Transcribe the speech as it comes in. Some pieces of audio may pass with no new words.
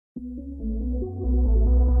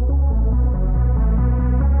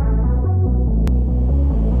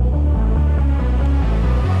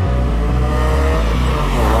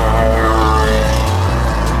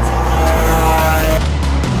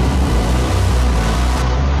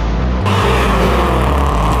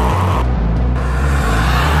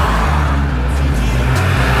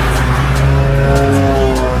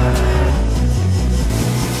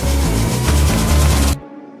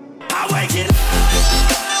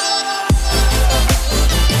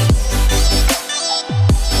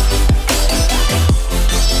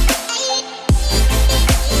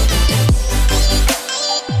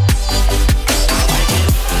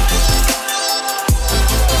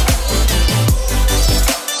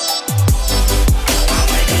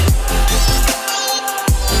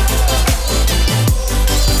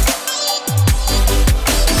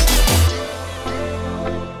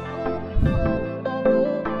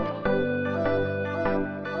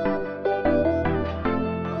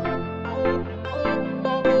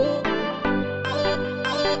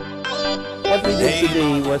What we did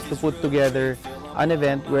today was to put together an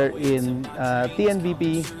event wherein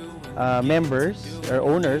TNVP members or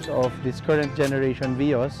owners of this current generation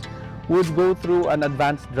Vios would go through an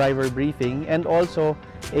advanced driver briefing and also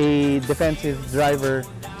a defensive driver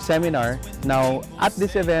seminar. Now, at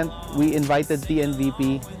this event, we invited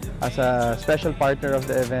TNVP as a special partner of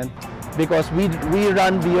the event because we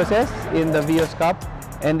run VOSs in the Vios Cup,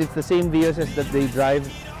 and it's the same VOSs that they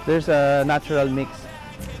drive. There's a natural mix.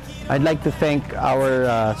 I'd like to thank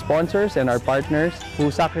our sponsors and our partners who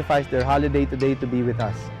sacrificed their holiday today to be with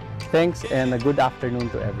us. Thanks and a good afternoon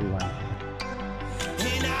to everyone.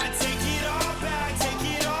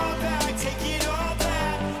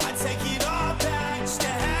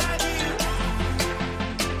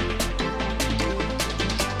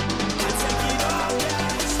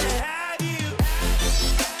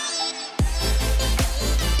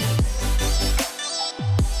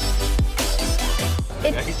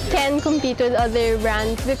 It can compete with other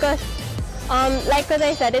brands because, like what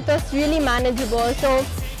I said, it was really manageable. So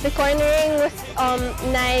the cornering was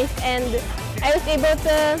nice, and I was able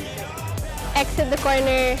to exit the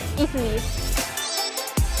corner easily.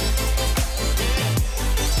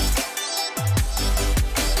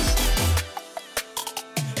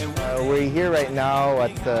 We're here right now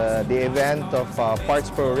at the event of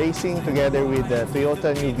PartsPro Racing together with the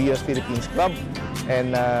Toyota New Vios Philippines Club.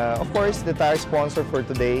 And of course, the tire sponsor for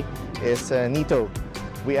today is Nitto.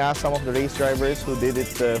 We asked some of the race drivers who did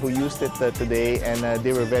it, who used it today, and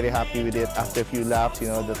they were very happy with it. After a few laps, you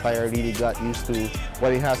know, the tire really got used to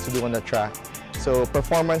what it has to do on the track. So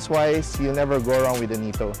performance-wise, you'll never go wrong with the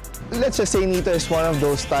Nitto. Let's just say Nitto is one of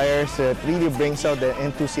those tires that really brings out the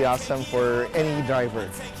enthusiasm for any driver.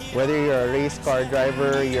 Whether you're a race car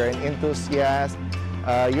driver, you're an enthusiast,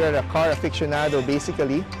 you're a car aficionado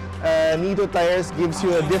basically, Nitto tires gives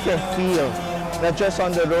you a different feel, not just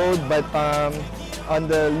on the road, but on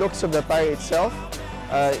the looks of the tire itself.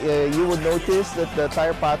 You would notice that the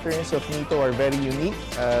tire patterns of Nitto are very unique.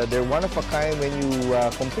 They're one of a kind when you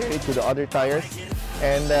compare it to the other tires.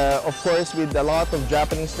 And of course, with a lot of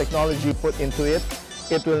Japanese technology put into it,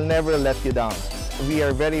 it will never let you down. We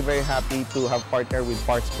are very, very happy to have partnered with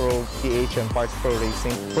PartsPro PH and PartsPro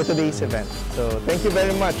Racing for today's event. So thank you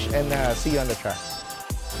very much, and see you on the track.